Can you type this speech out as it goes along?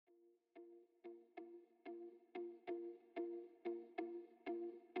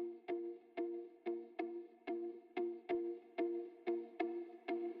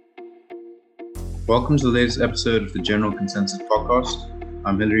Welcome to the latest episode of the General Consensus Podcast.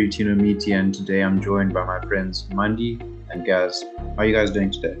 I'm Hilary Tino Miti, and today I'm joined by my friends Mandi and Gaz. How are you guys doing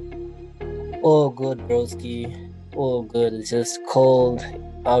today? All good, broski. All good. It's just cold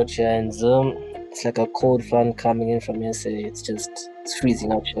out here in Zoom. It's like a cold front coming in from yesterday. It's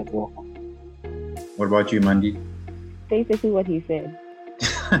freezing out here, bro. What about you, Mandi? Basically what he said.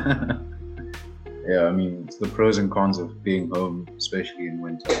 Yeah, I mean, it's the pros and cons of being home, especially in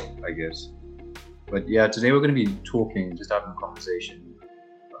winter, I guess. But yeah, today we're going to be talking, just having a conversation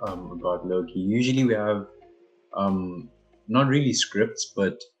about Loki. Usually we have not really scripts,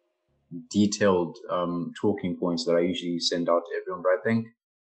 but detailed talking points that I usually send out to everyone. But I think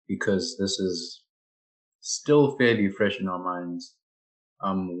because this is still fairly fresh in our minds,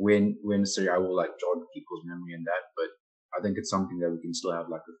 when necessary, I will like jog people's memory and that. But I think it's something that we can still have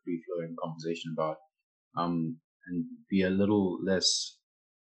like a free flowing conversation about, and be a little less,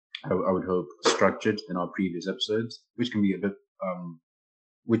 I would hope, structured than our previous episodes, which can be a bit,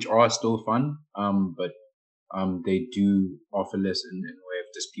 which are still fun, but they do offer less in a way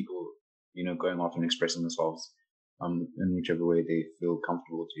of just people, going off and expressing themselves, in whichever way they feel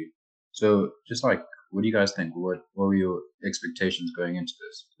comfortable to. So, just like, what do you guys think? What were your expectations going into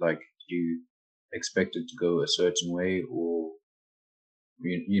this? Like, did you expect it to go a certain way, or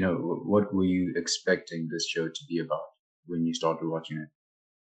what were you expecting this show to be about when you started watching it?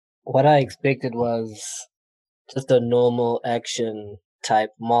 What I expected was just a normal action type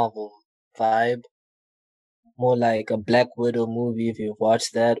Marvel vibe. More like a Black Widow movie if you've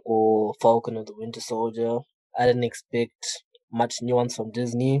watched that, or Falcon and the Winter Soldier. I didn't expect much nuance from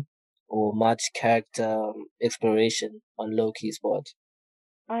Disney or much character exploration on Loki's part.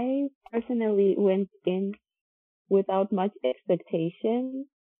 I personally went in without much expectation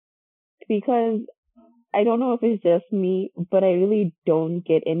because I don't know if it's just me, but I really don't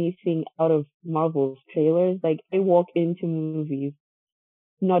get anything out of Marvel's trailers. Like, I walk into movies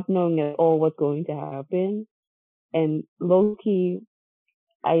not knowing at all what's going to happen. And Loki,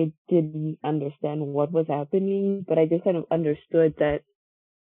 I didn't understand what was happening, but I just kind of understood that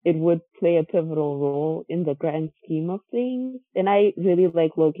it would play a pivotal role in the grand scheme of things. And I really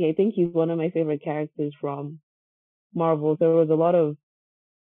like Loki. I think he's one of my favorite characters from Marvel. There was a lot of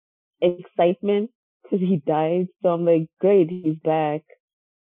excitement because he died. So I'm like, great, he's back.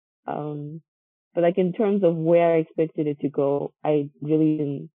 But like in terms of where I expected it to go, I really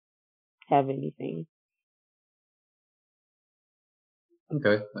didn't have anything.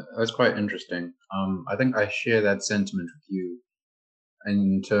 Okay, that's quite interesting. I think I share that sentiment with you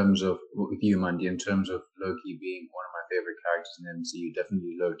in terms of with you, Mandy, in terms of Loki being one of my favorite characters in the MCU.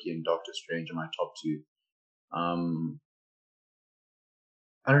 Definitely Loki and Doctor Strange are my top two. Um,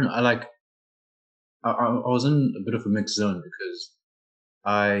 I don't know. I was in a bit of a mixed zone because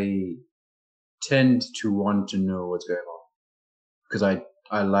I tend to want to know what's going on because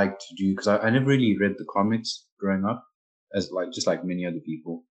I like to do because I never really read the comics growing up as like just like many other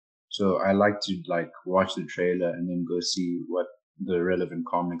people. So I like to like watch the trailer and then go see what the relevant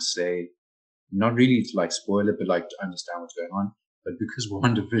comics say. Not really to like spoil it, but like to understand what's going on. But because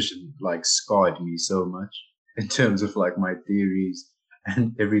WandaVision like scarred me so much in terms of like my theories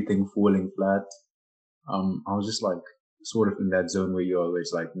and everything falling flat, I was just like sort of in that zone where you're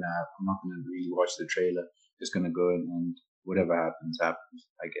always like, nah, I'm not gonna really watch the trailer. Just gonna go in and whatever happens, happens,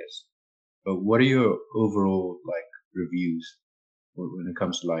 I guess. But what are your overall like reviews when it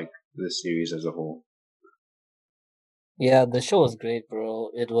comes to like the series as a whole? Yeah, the show was great,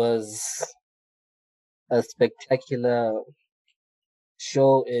 bro. It was a spectacular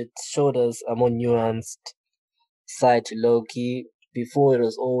show. It showed us a more nuanced side to Loki. Before, it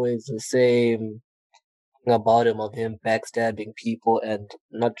was always the same thing about him, of him backstabbing people and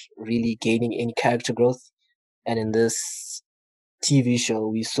not really gaining any character growth. And in this TV show,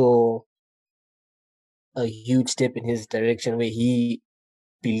 we saw a huge step in his direction where he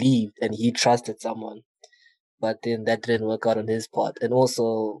believed and he trusted someone, but then that didn't work out on his part. And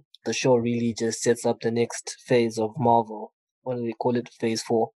also, the show really just sets up the next phase of Marvel. What do they call it? Phase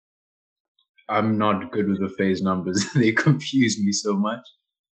 4. I'm not good with the phase numbers. They confuse me so much.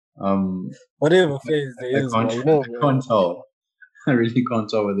 Whatever phase there I is, can't, bro. You know, I can't tell. I really can't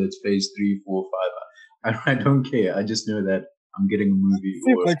tell whether it's phase 3, 4, 5. I don't care. I just know that I'm getting a movie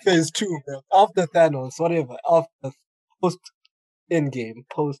seems or like phase 2, bro. After Thanos, whatever. After post Endgame,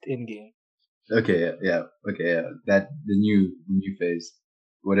 post Endgame. okay, yeah. That the new phase,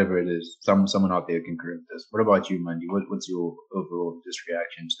 whatever it is. Someone out there can correct us. What about you, Mandy? What's your overall just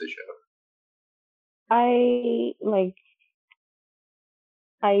reaction to the show? I like,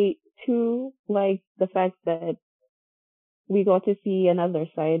 I too like the fact that we got to see another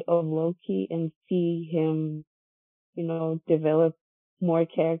side of Loki and see him, develop more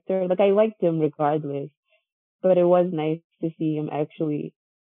character. Like, I liked him regardless, but it was nice to see him actually,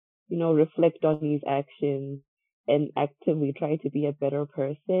 reflect on his actions and actively try to be a better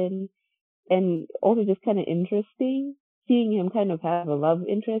person. And also just kind of interesting seeing him kind of have a love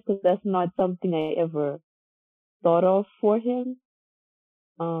interest, because that's not something I ever thought of for him.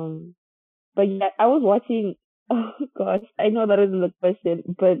 But yeah, I was watching. Oh gosh, I know that isn't the question,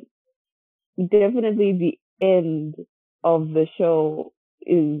 but definitely the end of the show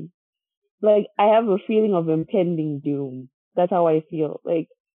is like, I have a feeling of impending doom. That's how I feel. Like,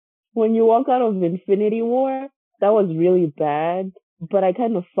 when you walk out of Infinity War, that was really bad, but I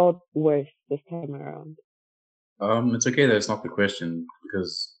kind of felt worse this time around. It's okay. That's not the question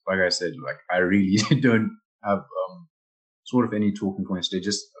because, like I said, like I really don't have sort of any talking points. They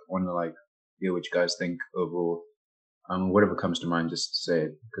just want to like hear what you guys think overall. Whatever comes to mind, just say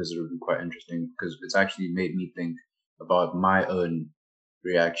it because it would be quite interesting. Because it's actually made me think about my own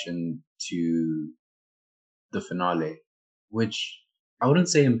reaction to the finale, which I wouldn't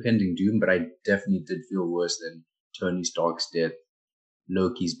say impending doom, but I definitely did feel worse than Tony Stark's death,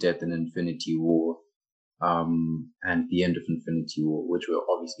 Loki's death in Infinity War, and the end of Infinity War, which were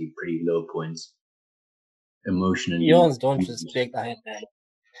obviously pretty low points emotionally. You don't respect Iron Man.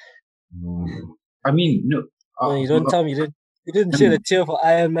 I mean, no. No, you don't tell me you didn't shed a tear for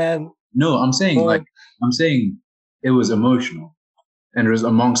Iron Man. No, I'm saying it was emotional, and it was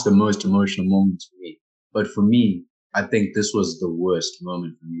amongst the most emotional moments for me. But for me, I think this was the worst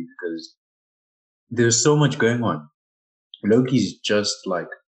moment for me because there's so much going on. Loki's just like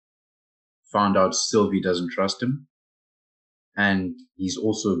found out Sylvie doesn't trust him, and he's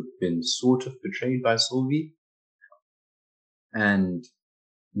also been sort of betrayed by Sylvie, and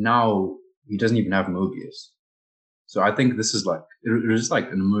now he doesn't even have Mobius. So I think this is like it was like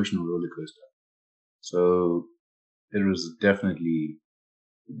an emotional roller coaster. So it was definitely,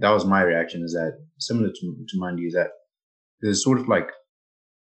 that was my reaction, is that similar to Mandy, is that there's sort of like,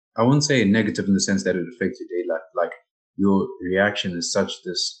 I wouldn't say negative in the sense that it affects your day life. Like your reaction is such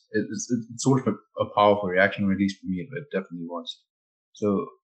this, it's sort of a powerful reaction, or at least for me, it definitely was. So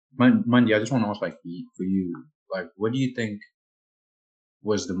Mandy, I just want to ask, like, for you, like, what do you think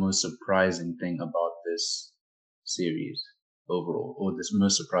was the most surprising thing about this series overall, or this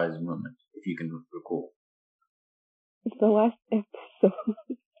most surprising moment, if you can recall? It's the last episode.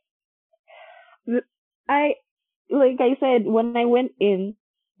 Like I said, when I went in,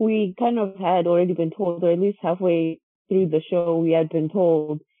 we kind of had already been told, or at least halfway through the show, we had been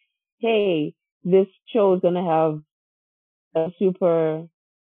told, hey, this show is going to have a super,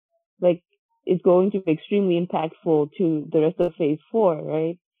 like, it's going to be extremely impactful to the rest of phase 4,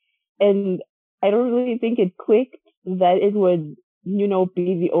 right? And I don't really think it clicked that it would,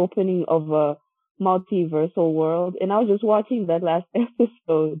 be the opening of a multiversal world. And I was just watching that last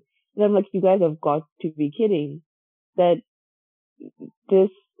episode, and I'm like, you guys have got to be kidding. That this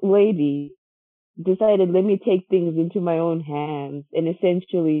lady decided, let me take things into my own hands and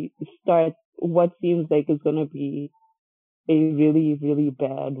essentially start what seems like it's going to be a really, really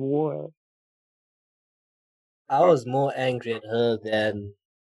bad war. I was more angry at her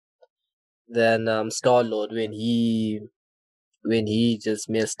than Star-Lord when he just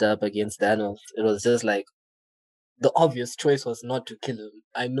messed up against Thanos. It was just like, the obvious choice was not to kill him.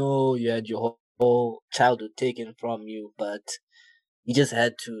 I know you had your whole childhood taken from you, but you just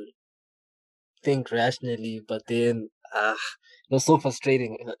had to think rationally. But then, it was so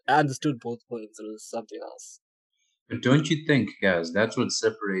frustrating. I understood both points. It was something else. But don't you think, guys, that's what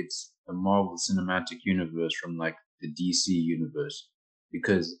separates the Marvel Cinematic Universe from like the DC universe?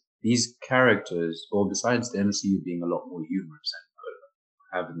 Because these characters, or besides the MCU being a lot more humorous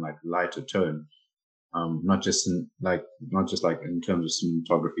and having like lighter tone, not just in terms of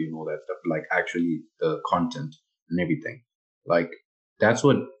cinematography and all that stuff, but like actually the content and everything. Like that's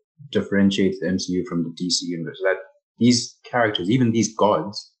what differentiates the MCU from the DC universe. That these characters, even these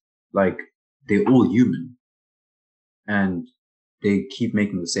gods, like they're all human, and they keep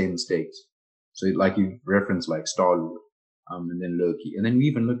making the same mistakes. So like you reference like Star-Lord, and then Loki, and then we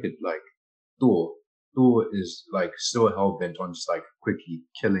even look at like Thor. Thor is like so hell bent on just like quickly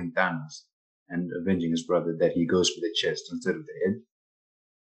killing Thanos and avenging his brother that he goes for the chest instead of the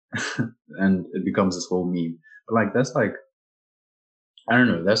head. And it becomes this whole meme. But like, that's like, I don't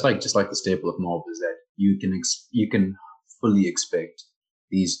know, that's like just like the staple of Marvel, is that you can fully expect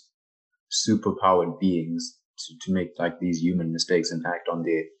these superpowered beings to make like these human mistakes and act on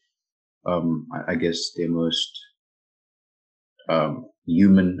their, I guess their most,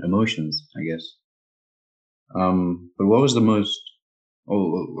 human emotions, I guess. But what was the most?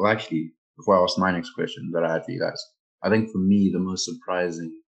 Oh, well, actually, before I ask my next question that I had for you guys, I think for me the most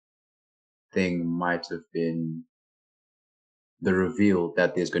surprising thing might have been the reveal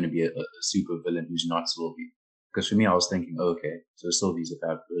that there's going to be a super villain who's not Sylvie. Because for me, I was thinking, okay, so Sylvie's a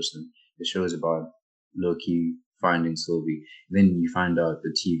bad person. The show is about Loki finding Sylvie. Then you find out the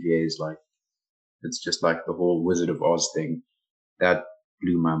TVA is like, it's just like the whole Wizard of Oz thing. That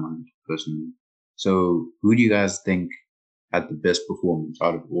blew my mind, personally. So who do you guys think had the best performance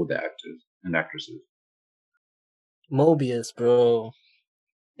out of all the actors and actresses? Mobius, bro.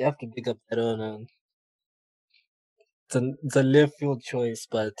 You have to pick up that one. It's a left field choice,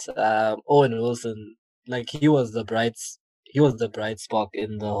 but Owen Wilson, like he was the bright spark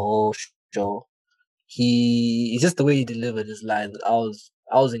in the whole show. Just the way he delivered his lines. I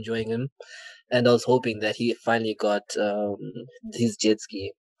was enjoying him, and I was hoping that he finally got his jet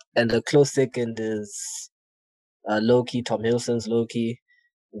ski. And a close second is Loki, Tom Hiddleston's Loki,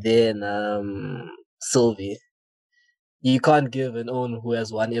 then Sylvie. You can't give an Owen who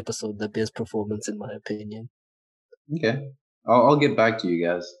has one episode the best performance, in my opinion. Okay, I'll get back to you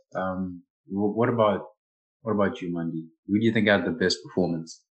guys. What about you, Mandy? Who do you think had the best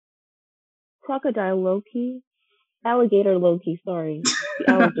performance? Crocodile Loki. Alligator Loki, sorry.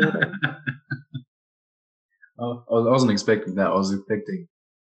 The alligator. Oh, I wasn't expecting that. I was expecting,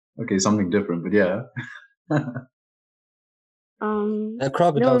 okay, something different, but yeah. No,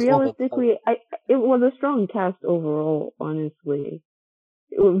 realistically, it was a strong cast overall, honestly.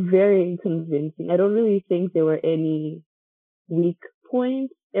 It was very convincing. I don't really think there were any weak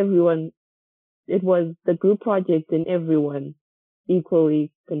points. It was the group project and everyone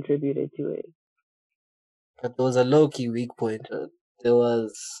equally contributed to it. But there was a low-key weak point. There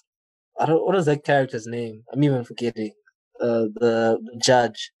was, what is that character's name? I'm even forgetting. The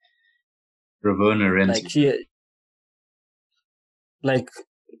judge. Ravonna Renzi.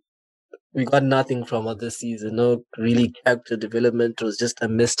 We got nothing from her this season. No really character development. It was just a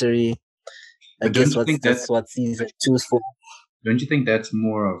mystery. I guess that's what season 2's for. Don't you think that's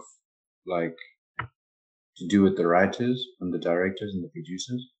more of like to do with the writers and the directors and the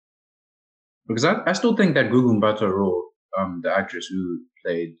producers? Because I still think that Gugu Mbatha-Raw, the actress who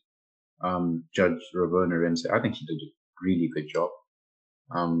played Judge Ravonna Renzi, I think she did a really good job.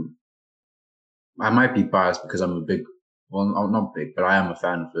 I might be biased because I'm not big, but I am a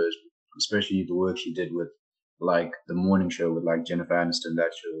fan of hers, especially the work she did with like the morning show with like Jennifer Aniston.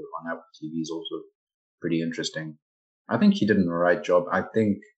 That show on Apple TV is also pretty interesting. I think she did an alright job. I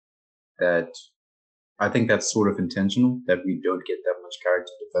think that's sort of intentional that we don't get that much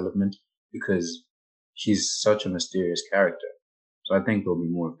character development because she's such a mysterious character. So I think there'll be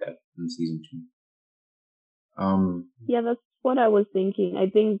more of that in season 2. Yeah, that's what I was thinking. I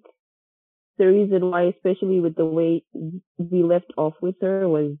think the reason why, especially with the way we left off with her,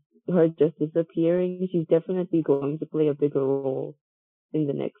 was her just disappearing. She's definitely going to play a bigger role in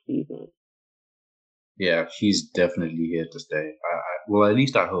the next season. Yeah, she's definitely here to stay. Well, at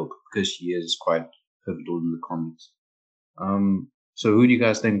least I hope, because she is quite pivotal in the comics. So who do you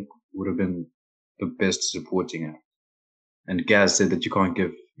guys think would have been the best supporting actor? And Gaz said that you can't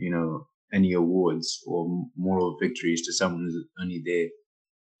give, any awards or moral victories to someone who's only there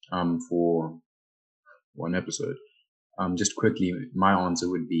for one episode. Just quickly, my answer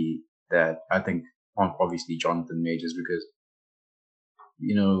would be that I think obviously Jonathan Majors, because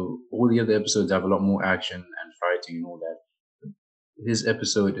all the other episodes have a lot more action and fighting and all that. His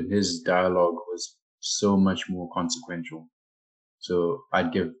episode and his dialogue was so much more consequential. So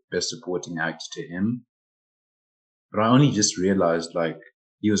I'd give best supporting act to him. But I only just realized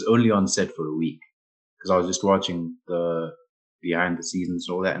he was only on set for a week because I was just watching the behind the scenes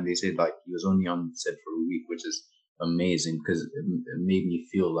and all that, and they said he was only on set for a week, which is amazing because it made me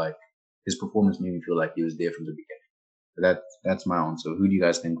feel like his performance made me feel like he was there from the beginning. But that's my answer. Who do you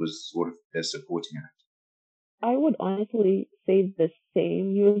guys think was sort of best supporting act? I would honestly say the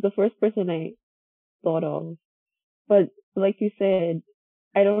same. He was the first person I thought of. But like you said,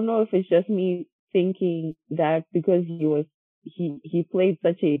 I don't know if it's just me thinking that because he played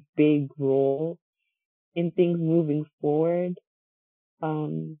such a big role in things moving forward. I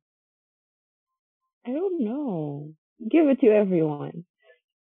don't know. Give it to everyone.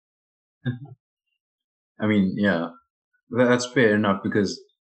 I mean, yeah, that's fair enough because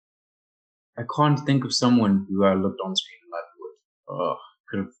I can't think of someone who I looked on screen and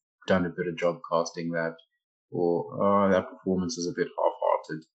could have done a better job casting that, or that performance is a bit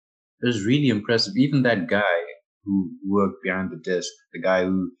half-hearted. It was really impressive. Even that guy who worked behind the desk, the guy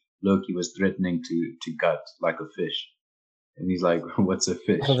who Loki was threatening to gut like a fish, and he's like, "What's a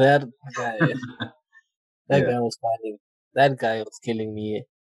fish?" That guy. That Yeah, guy was funny. That guy was killing me.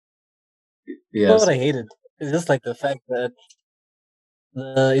 You know yes. what I hated? It's just like the fact that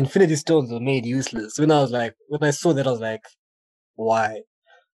the Infinity Stones were made useless. When I saw that, I was like, why?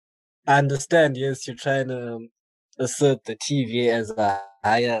 I understand, yes, you're trying to assert the TVA as a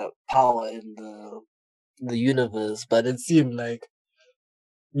higher power in the universe, but it seemed like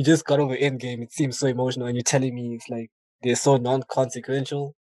we just got over Endgame. It seems so emotional, and you're telling me it's like they're so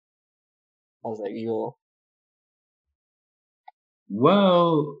non-consequential. I was like, yo,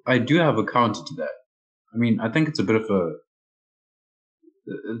 Well, I do have a counter to that. I mean, I think it's a bit of a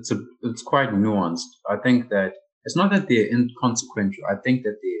it's quite nuanced. I think that it's not that they're inconsequential. I think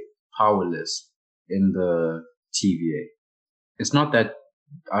that they're powerless in the TVA. It's not that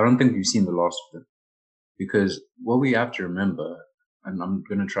I don't think we've seen the last of them because what we have to remember, and I'm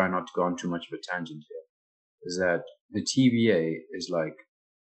gonna try not to go on too much of a tangent here, is that the TVA is like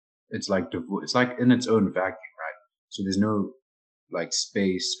it's like in its own vacuum, right? So there's no like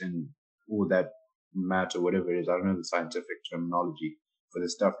space and all that matter, whatever it is. I don't know the scientific terminology for the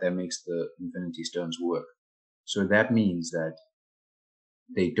stuff that makes the Infinity Stones work. So that means that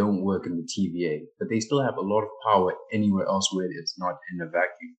they don't work in the TVA, but they still have a lot of power anywhere else where it's not in a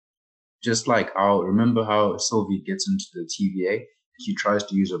vacuum. Just like remember how Sylvie gets into the TVA and she tries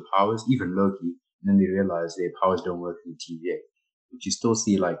to use her powers, even Loki, and then they realize their powers don't work in the TVA. But you still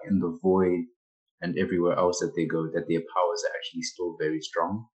see like in the void and everywhere else that they go that their powers are actually still very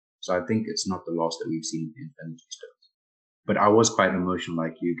strong. So I think it's not the loss that we've seen in Infinity Stones. But I was quite emotional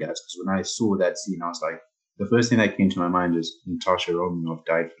like you guys because when I saw that scene, I was like, the first thing that came to my mind is Natasha Romanoff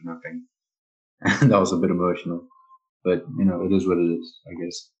died for nothing, and that was a bit emotional. But you know, it is what it is, I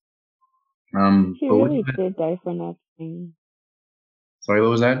guess. She But what do you really did die for nothing. Sorry,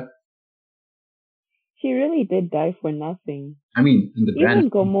 what was that? She really did die for nothing. I mean, in the grand Even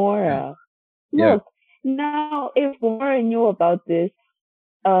Gamora. yeah. Look, now if Gamora knew about this,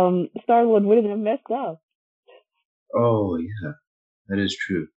 Star-Lord wouldn't have messed up. Oh yeah, that is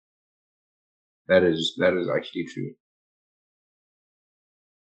true. That is actually true.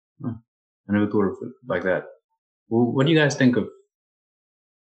 Huh. I never thought of it like that. Well, what do you guys think of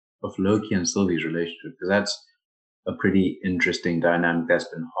Loki and Sylvie's relationship? Because that's a pretty interesting dynamic that's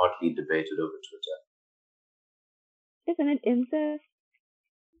been hotly debated over Isn't it incest?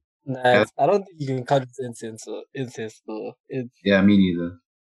 Twitter. I don't think you can count it incest though. Yeah, me neither.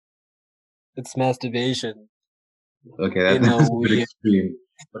 It's masturbation Okay, in a that's a bit weird. extreme.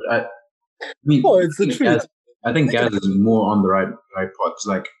 But I mean, Oh, it's the truth. I think Gaz is more on the right part. Cause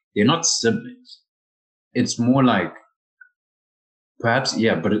like they're not siblings. It's more like perhaps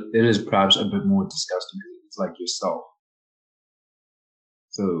yeah, but it is perhaps a bit more disgusting. It's like yourself.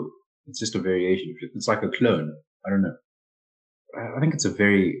 So it's just a variation. It's like a clone. I don't know. I think it's a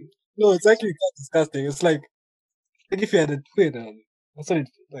very No, it's actually quite disgusting. It's like if you had a twin, that's what it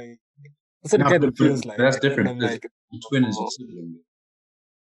like. That's what it no, kind of feels but like. that's And then different I'm because like, the twin is your oh, sibling.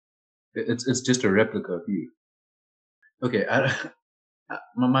 It's just a replica of you. Okay,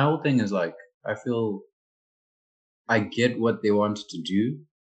 my whole thing is like I feel I get what they wanted to do,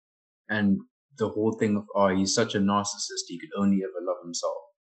 and the whole thing of he's such a narcissist he could only ever love himself.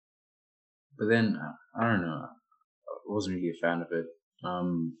 But then I don't know, I wasn't really a fan of it.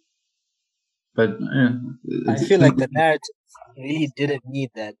 But I feel like the narrative really didn't need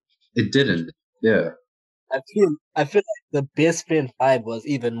that. it didn't. Yeah, I feel like the best friend vibe was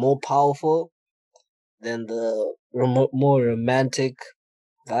even more powerful than the more romantic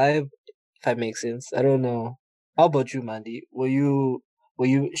vibe. If that makes sense, I don't know. How about you, Mandy? Were you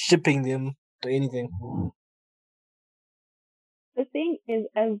shipping them or anything? The thing is,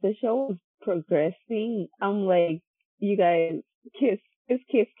 as the show was progressing, I'm like, you guys kiss, kiss,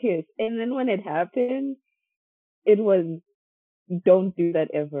 kiss, kiss. And then when it happened, it was, don't do that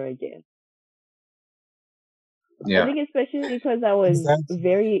ever again. I yeah. think especially because I was Exactly.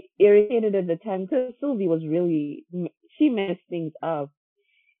 very irritated at the time because Sylvie was really, she messed things up.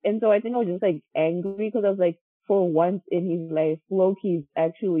 And so I think I was just like angry because I was like, for once in his life, Loki's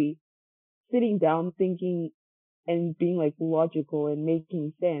actually sitting down thinking and being like logical and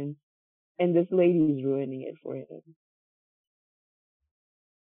making sense. And this lady is ruining it for him.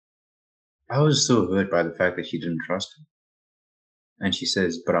 I was so hurt by the fact that she didn't trust him, and she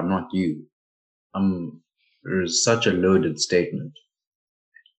says, "But I'm not you." It was such a loaded statement.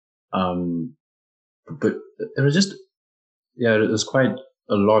 Um, but it was just yeah, it was quite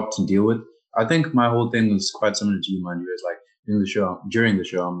a lot to deal with. I think my whole thing was quite similar to you, man. You was like during the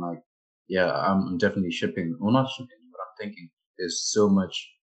show, I'm like, yeah, I'm definitely shipping. Well, not shipping, but I'm thinking there's so much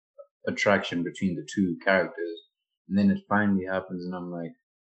attraction between the two characters, and then it finally happens, and I'm like,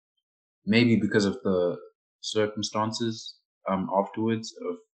 maybe because of circumstances afterwards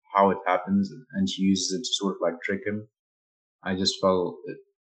of how it happens, and she uses it to sort of like trick him. I just fell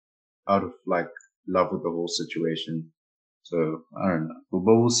out of like love with the whole situation. So I don't know, but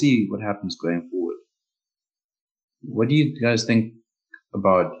we'll see what happens going forward. What do you guys think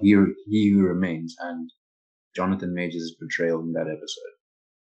about He Who Remains and Jonathan Majors' portrayal in that episode?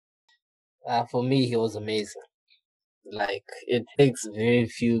 For me, he was amazing. Like, it takes very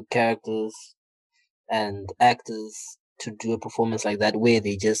few characters and actors to do a performance like that, where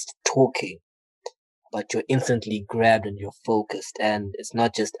they just talking, but you're instantly grabbed and you're focused, and it's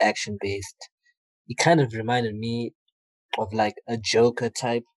not just action based. He kind of reminded me of like a Joker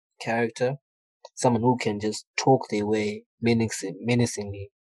type character, someone who can just talk their way menacingly,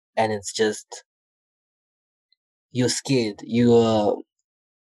 and it's just you're scared. You're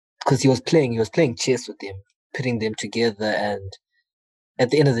because he was playing chess with them, putting them together, and at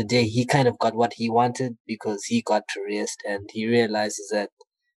the end of the day, he kind of got what he wanted because he got to rest and he realizes that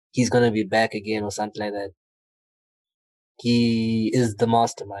he's gonna be back again or something like that. He is the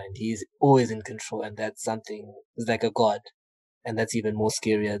mastermind. He's always in control, and that's something. It's like a god, and that's even more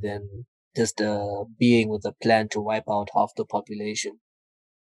scarier than just a being with a plan to wipe out half the population.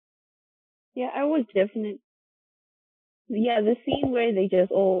 Yeah, I was definitely. Yeah, the scene where they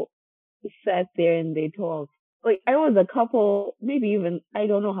just all sat there and they talked. Like, I was a couple, maybe even, I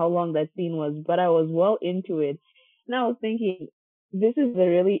don't know how long that scene was, but I was well into it. And I was thinking, this is a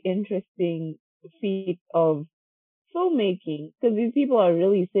really interesting feat of filmmaking, because these people are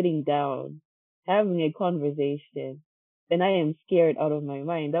really sitting down, having a conversation, and I am scared out of my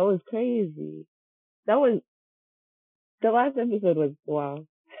mind. That was crazy. That was, the last episode was, wow.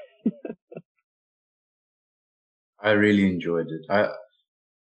 I really enjoyed it. I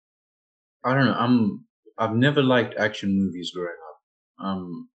don't know. I've never liked action movies growing up.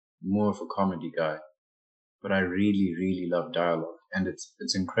 I'm more of a comedy guy, but I really, really love dialogue, and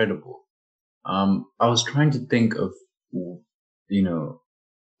it's incredible. I was trying to think of, you know,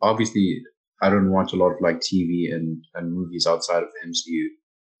 obviously I don't watch a lot of like TV and movies outside of the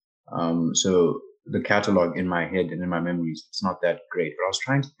MCU. So the catalog in my head and in my memories, it's not that great. But I was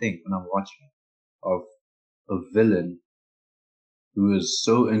trying to think when I'm watching it of a villain who is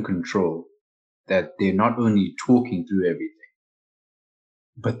so in control that they're not only talking through everything,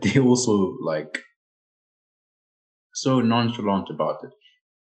 but they also like so nonchalant about it,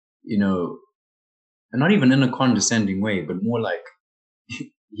 you know, and not even in a condescending way, but more like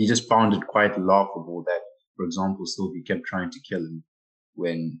he just found it quite laughable that, for example, Sylvie kept trying to kill him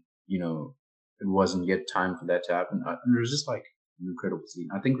when, it wasn't yet time for that to happen. And it was just like an incredible scene.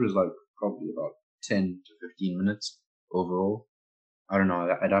 I think it was like probably about 10 to 15 minutes overall. I don't know.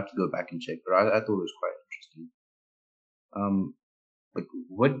 I'd have to go back and check, but I thought it was quite interesting. Um, but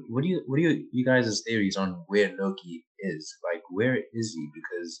what are you guys' theories on where Loki is? Like, where is he?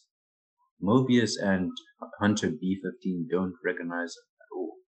 Because Mobius and Hunter B-15 don't recognize him at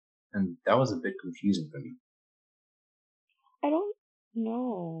all, and that was a bit confusing for me. I don't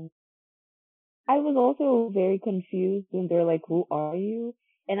know. I was also very confused when they're like, "Who are you?"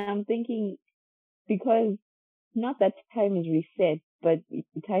 And I'm thinking, because not that time is reset, but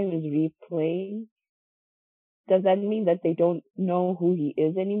time is replaying. Does that mean that they don't know who he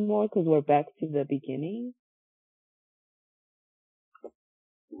is anymore because we're back to the beginning?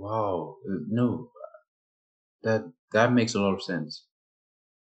 Wow, no, that makes a lot of sense.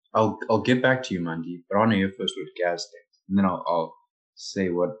 I'll get back to you, Mandy, but I want to hear first what Gaz thinks, and then I'll say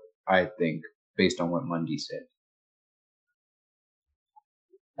what I think based on what Mandy said.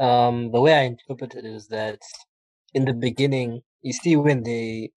 The way I interpret it is that in the beginning, you see when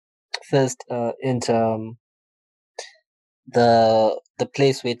they first enter the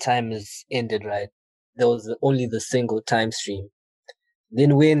place where time is ended, right? There was only the single time stream.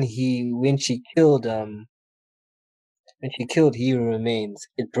 Then when she killed He Who Remains,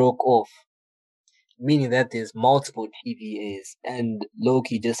 it broke off, meaning that there's multiple TVAs, and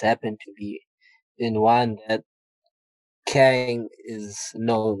Loki just happened to be in one that Kang is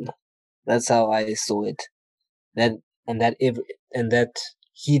known. That's how I saw it. That and that every and that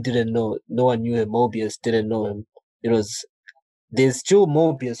he didn't know. No one knew him. Mobius didn't know him. It was there's still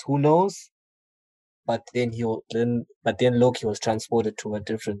Mobius who knows, but then Loki was transported to a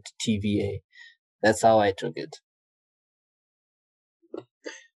different TVA. That's how I took it.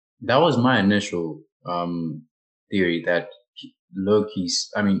 That was my initial theory that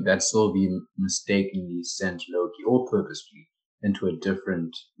that Sylvie mistakenly sent Loki, or purposely, into a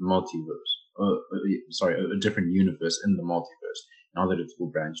different multiverse. Sorry, a different universe in the multiverse. Now that it's all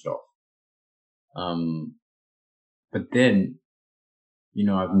branched off. But then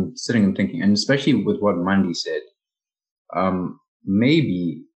I've been sitting and thinking, and especially with what Mandy said,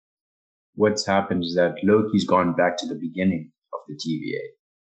 maybe what's happened is that Loki's gone back to the beginning of the TVA.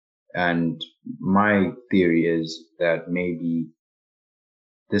 And my theory is that maybe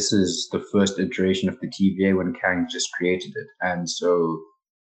this is the first iteration of the TVA when Kang just created it. And so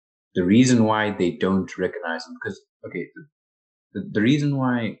the reason why they don't recognize him, because, okay, the reason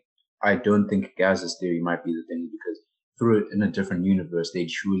why I don't think Gaz's theory might be the thing is because through it in a different universe, they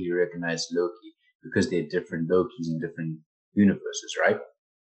truly recognize Loki because they're different Lokis in different universes, right?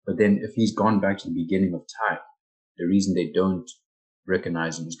 But then if he's gone back to the beginning of time, the reason they don't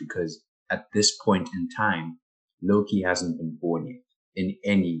recognize him is because at this point in time, Loki hasn't been born yet in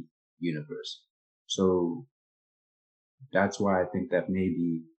any universe. So that's why I think that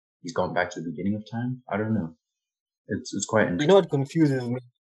maybe he's gone back to the beginning of time. I don't know. It's quite interesting. You know what confuses me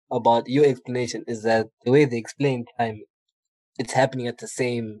about your explanation is that the way they explain time, it's happening at the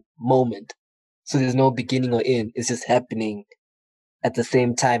same moment. So there's no beginning or end. It's just happening at the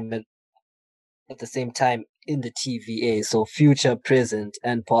same time in the TVA. So future, present,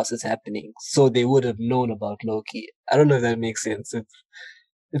 and past is happening. So they would have known about Loki. I don't know if that makes sense.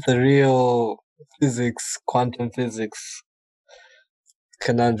 It's a real quantum physics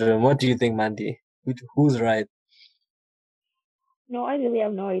conundrum. What do you think, Mandy? Who's right? No, I really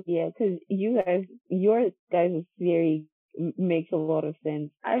have no idea because your guys' theory makes a lot of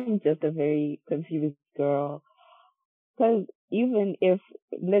sense. I'm just a very confused girl. Because even if,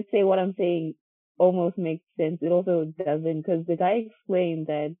 let's say what I'm saying almost makes sense, it also doesn't. Because the guy explained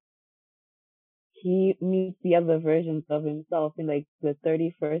that he meets the other versions of himself in like the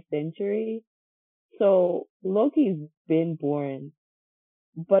 31st century. So Loki's been born,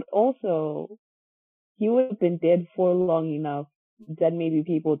 but also he would have been dead for long enough that maybe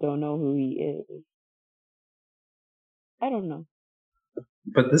people don't know who he is. I don't know.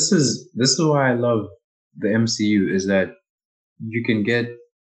 But this is why I love the MCU is that you can get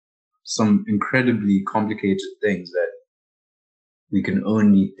some incredibly complicated things that we can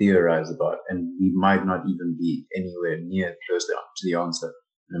only theorize about, and we might not even be anywhere near close to the answer,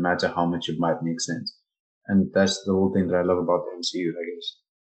 no matter how much it might make sense. And that's the whole thing that I love about the MCU, I guess.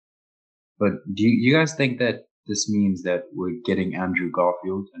 But do you guys think that this means that we're getting Andrew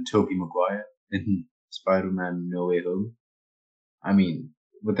Garfield and Tobey Maguire in Spider-Man No Way Home? I mean,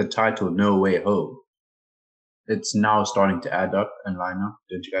 with the title No Way Home, it's now starting to add up and line up,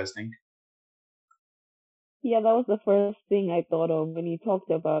 don't you guys think? Yeah, that was the first thing I thought of when he talked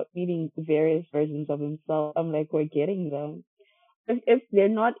about meeting various versions of himself. I'm like, we're getting them. If they're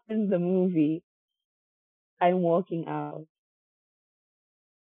not in the movie, I'm walking out.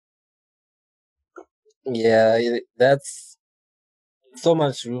 Yeah, that's so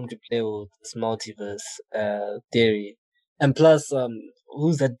much room to play with this multiverse theory. And plus,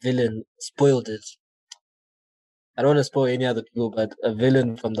 who's that villain? Spoiled it. I don't want to spoil any other people, but a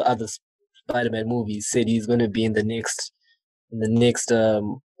villain from the other Spider-Man movies said he's going to be in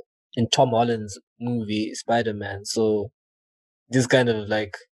Tom Holland's movie Spider-Man. So this kind of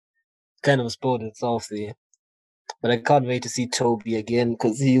spoiled itself there. But I can't wait to see Tobey again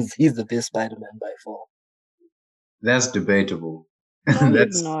because he's the best Spider-Man by far. That's debatable. No,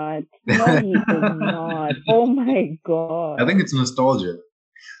 he's not. No, he is not. Oh my god. I think it's nostalgia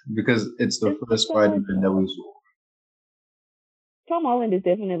because it's the first Spider-Man that we saw. Tom Holland is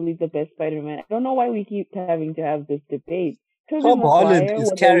definitely the best Spider-Man. I don't know why we keep having to have this debate. Tom Holland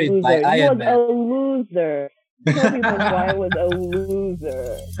is carried by Iron Man. He was a loser. Tobey Maguire was a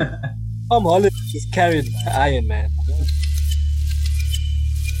loser. Tom Holland is carried by Iron Man.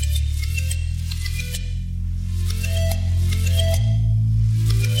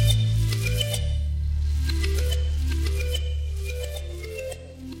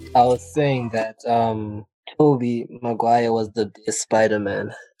 I was saying that Tobey Maguire was the best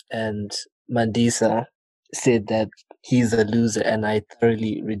Spider-Man, and Mandisa said that he's a loser, and I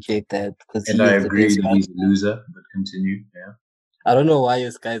thoroughly reject that because I agree that he's a loser. But continue, yeah. I don't know why you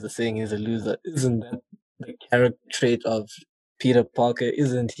guys are saying he's a loser. Isn't that the character trait of Peter Parker?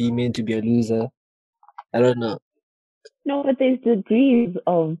 Isn't he meant to be a loser? I don't know. No, but there's degrees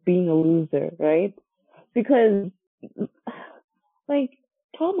of being a loser, right? Because, like,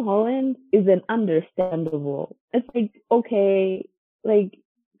 Tom Holland is an understandable. It's like, okay, like,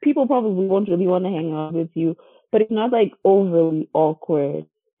 people probably won't really want to hang out with you, but it's not like overly awkward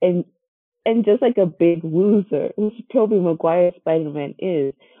and just like a big loser, which Tobey Maguire Spider-Man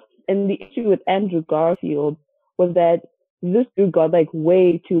is. And the issue with Andrew Garfield was that this dude got like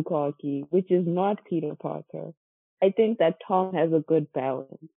way too cocky, which is not Peter Parker. I think that Tom has a good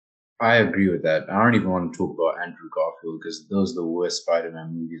balance. I agree with that. I don't even want to talk about Andrew Garfield because those are the worst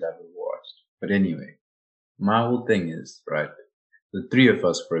Spider-Man movies I've ever watched. But anyway, my whole thing is, right, the three of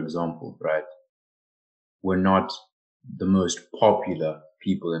us, for example, right, were not the most popular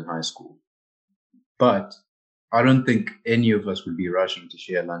people in high school. But I don't think any of us would be rushing to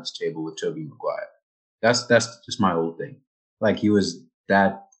share a lunch table with Tobey Maguire. That's just my whole thing. Like he was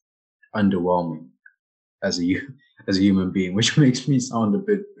that underwhelming as a as a human being, which makes me sound a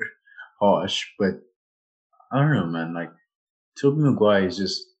bit harsh, but I don't know, man. Like Tobey Maguire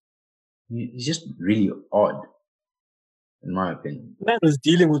is he's just really odd, in my opinion. Man was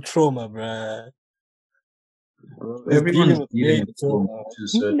dealing with trauma, bruh. Everyone's with dealing major with trauma trauma. to a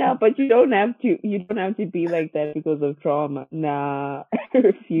certain. No, but you don't have to be like that because of trauma. Nah, I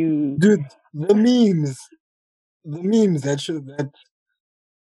refuse. Dude, the memes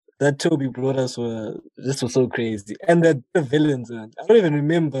that Toby brought us were so crazy, and the villains. Man. I don't even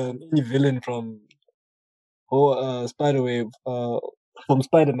remember any villain from Spiderwave, from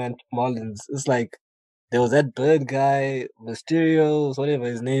Spider-Man Tom Holland's. It's like there was that bird guy, Mysterio, whatever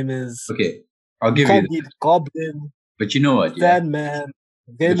his name is. Okay, I'll You give you can't that. beat Goblin, But you know what, yeah? Sandman,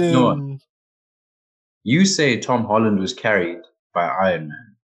 But you know what? Venom. You say Tom Holland was carried by Iron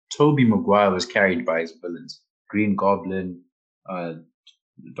Man. Tobey Maguire was carried by his villains. Green Goblin,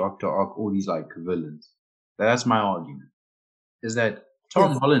 Dr. Ock, all these like villains. That's my argument. Is that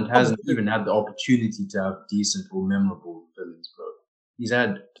Tom Yes, Holland Tom hasn't Holland. even had the opportunity to have decent or memorable villains, bro. He's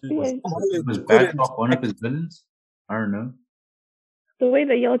had Yes. Tom Holland was couldn't Badcock one of act. his villains? I don't know. The way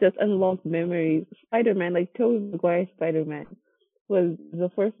that y'all just unlocked memories, Spider-Man, like Tobey Maguire Spider-Man, was the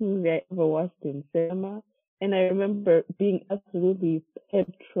first movie I ever watched in cinema, and I remember being absolutely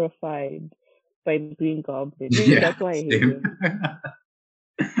petrified by the Green Goblin. Maybe Yeah, that's why I hate same. him.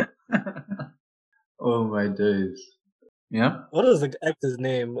 Oh my days. Yeah. What was the actor's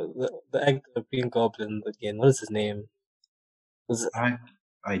name? The actor of Green Goblin again. What is his name? Was it,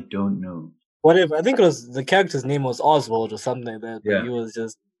 I don't know. whatever. I think it was the character's name was Oswald or something like that. But Yeah. he was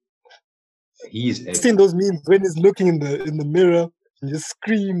just. He's I've seen those memes when he's looking in the mirror and just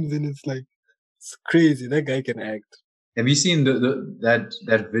screams, and it's like it's crazy. That guy can act. Have you seen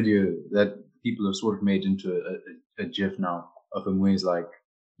that video that people have sort of made into a GIF now of him where he's like,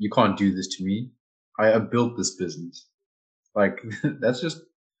 "You can't do this to me. I built this business." Like that's just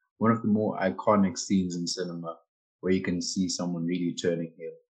one of the more iconic scenes in cinema where you can see someone really turning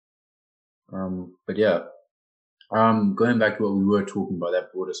heel. But yeah, going back to what we were talking about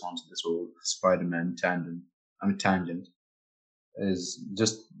that brought us onto this whole Spider-Man tangent is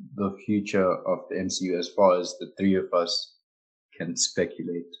just the future of the MCU as far as the three of us can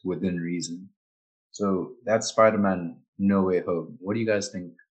speculate within reason. So that's Spider-Man No Way Home. What do you guys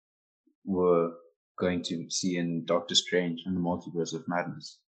think we're going to see in Doctor Strange and the Multiverse of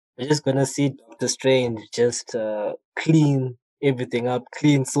Madness? We're just gonna see Doctor Strange just clean everything up,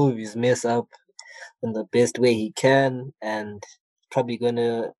 clean Sylvie's mess up in the best way he can, and probably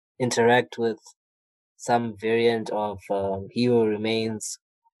gonna interact with some variant of Hero Remains,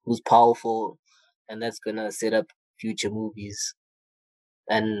 who's powerful, and that's gonna set up future movies.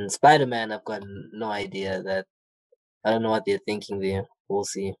 And Spider-Man, I've got no idea. That I don't know what they're thinking there. We'll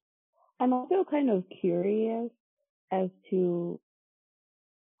see. I'm also kind of curious as to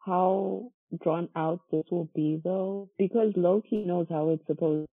how drawn out this will be, though, because Loki knows how it's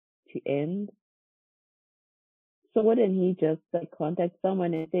supposed to end. So wouldn't he just like contact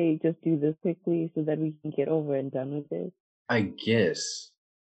someone and say, just do this quickly so that we can get over and done with it? I guess.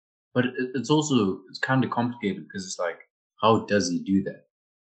 But it's kind of complicated because it's like, how does he do that?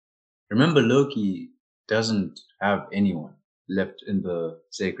 Remember, Loki doesn't have anyone left in the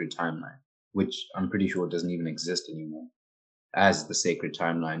sacred timeline, which I'm pretty sure doesn't even exist anymore, as the sacred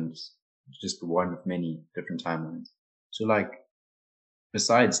timeline is just one of many different timelines. So, like,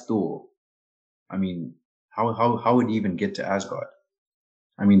 besides Thor, I mean, how would he even get to Asgard?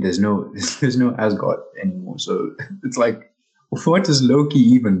 I mean, there's no Asgard anymore. So it's like, what does Loki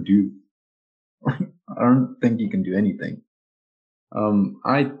even do? I don't think he can do anything.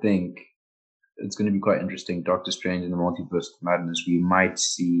 I think it's going to be quite interesting. Doctor Strange and the Multiverse of Madness.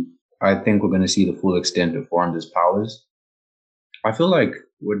 I think we're going to see the full extent of Wanda's powers. I feel like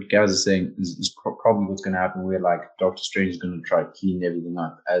what Gaz is saying is probably what's going to happen, where like Doctor Strange is going to try to clean everything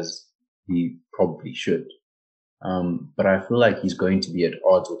up, as he probably should. But I feel like he's going to be at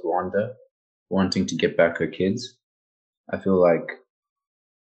odds with Wanda, wanting to get back her kids. I feel like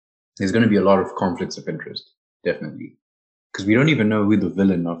there's going to be a lot of conflicts of interest, definitely. Because we don't even know who the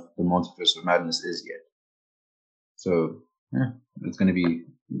villain of the Multiverse of Madness is yet. So, yeah, it's going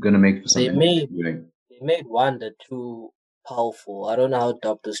to make for some They interesting viewing. made Wanda too powerful. I don't know how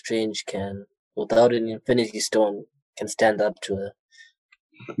Doctor Strange can, without an Infinity Stone, can stand up to her.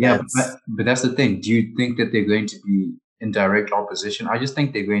 Yeah, That's but that's the thing. Do you think that they're going to be in direct opposition? I just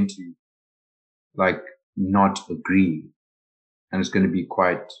think they're going to like not agree, and it's going to be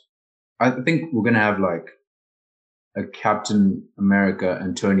quite. I think we're going to have like a Captain America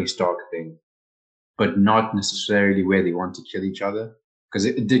and Tony Stark thing, but not necessarily where they want to kill each other, because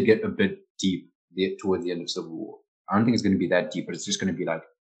it did get a bit deep toward the end of Civil War. I don't think it's going to be that deep, but it's just going to be like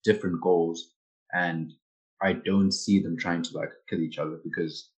different goals, and I don't see them trying to like kill each other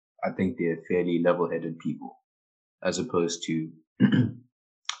because I think they're fairly level-headed people, as opposed to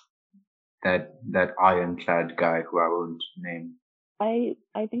that ironclad guy who I won't name. I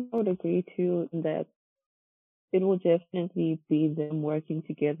think I would agree too that it will definitely be them working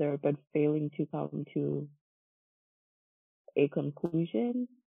together but failing to come to a conclusion.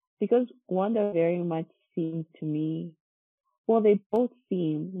 Because Wanda very much seems to me, well, they both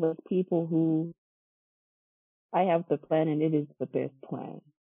seem like people who I have the plan and it is the best plan.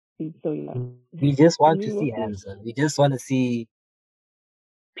 So yeah, we just want we to will see see. Hanson. We just want to see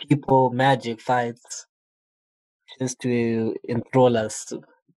people magic fights just to enthrall us.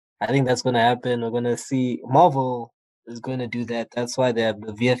 I think that's gonna happen. We're gonna see Marvel is gonna do that. That's why they have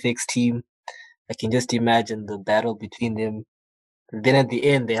the VFX team. I can just imagine the battle between them. And then at the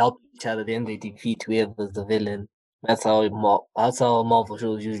end, they help each other. Then they defeat whoever's the villain. That's how Marvel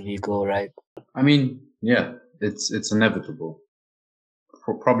shows usually go, right? I mean, yeah, it's inevitable.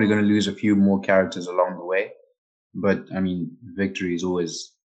 We're probably going to lose a few more characters along the way, but I mean, victory is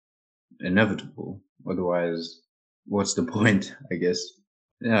always inevitable. Otherwise, what's the point? I guess.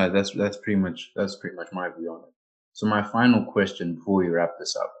 Yeah, that's pretty much my view on it. So my final question before we wrap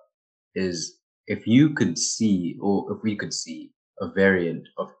this up is: if you could see, or if we could see, a variant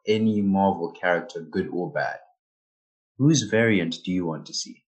of any Marvel character, good or bad, whose variant do you want to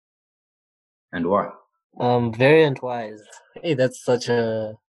see, and why? Variant wise, hey, that's such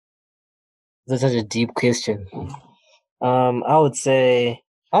a deep question. I would say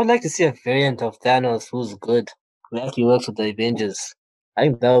I would like to see a variant of Thanos who's good, who actually works with the Avengers. I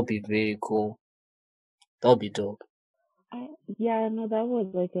think that would be very cool. That would be dope. Yeah, no, that was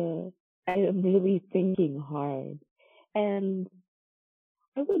like I am really thinking hard. And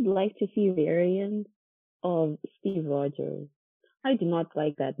I would like to see variants of Steve Rogers. I do not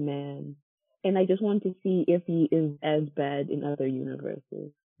like that man. And I just want to see if he is as bad in other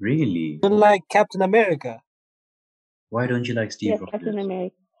universes. Really? Unlike Captain America. Why don't you like Steve Yes, Captain Rogers?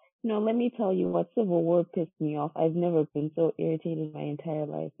 America. No, let me tell you what Civil War pissed me off. I've never been so irritated in my entire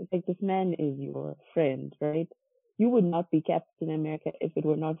life. It's like this man is your friend, right? You would not be Captain America if it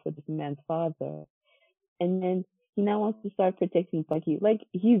were not for this man's father. And then he now wants to start protecting Bucky. Like,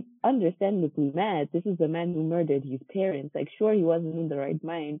 he's understandably mad. This is the man who murdered his parents. Like, sure, he wasn't in the right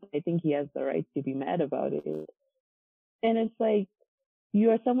mind. I think he has the right to be mad about it. And it's like, you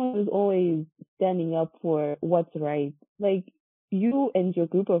are someone who's always standing up for what's right. Like, you and your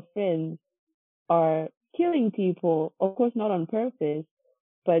group of friends are killing people, of course, not on purpose,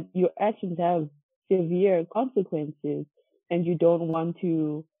 but your actions have severe consequences, and you don't want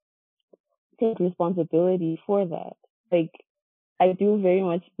to take responsibility for that. Like, I do very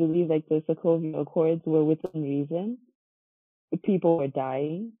much believe like the Sokovia Accords were within reason. People were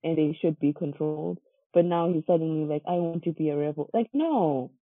dying and they should be controlled. But now he's suddenly like, I want to be a rebel. Like,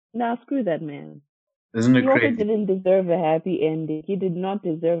 no. Nah, screw that man. Isn't it He also crazy? didn't deserve a happy ending. He did not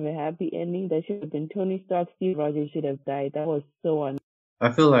deserve a happy ending. That should have been Tony Stark. Steve Rogers should have died. That was so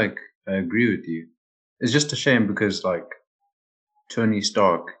I feel like I agree with you. It's just a shame because like Tony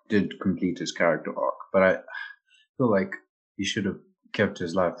Stark did complete his character arc, but I feel like he should have kept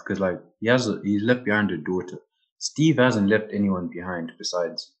his life because like he left behind a daughter. Steve hasn't left anyone behind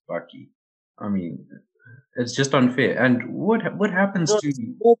besides Bucky. I mean, it's just unfair. And what happens Bro, to it's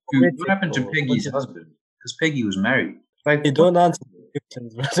so what happened to political. Peggy's husband? Because Peggy was married. Like He what? don't answer the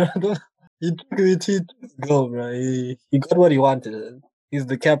questions, bro. He go, bro. He got what he wanted. He's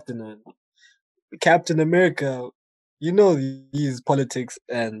the captain, man. Captain America. You know these politics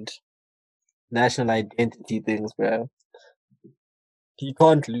and national identity things, bro. He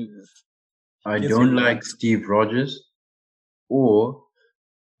can't lose. I Gets don't what he like Steve Rogers or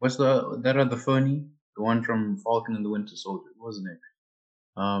what's that other phony? The one from Falcon and the Winter Soldier. What was his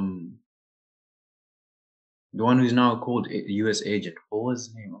name? The one who's now called a U.S. agent. What was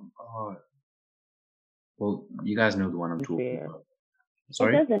his name? Oh, well, you guys know the one I'm talking unfair. about. It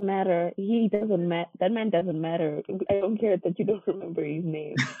Sorry? doesn't matter. He doesn't matter. That man doesn't matter. I don't care that you don't remember his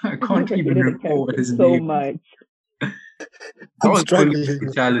name. I I can't never even hated the recall what character his so name is. much. That was fully struggling.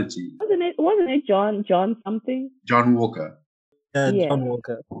 brutality. Wasn't it John something? John Walker. Yeah, Yeah. John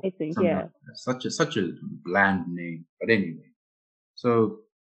Walker. I think, Somehow. Such a bland name. But anyway. So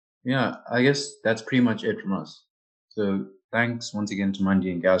yeah, I guess that's pretty much it from us. So thanks once again to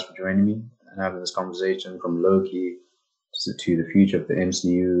Mandy and Gaz for joining me and having this conversation from Loki to the future of the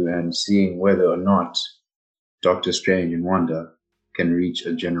MCU and seeing whether or not Doctor Strange and Wanda can reach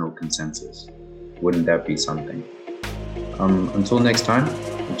a general consensus. Wouldn't that be something? Until next time,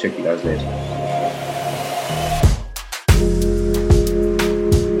 I'll check you guys later.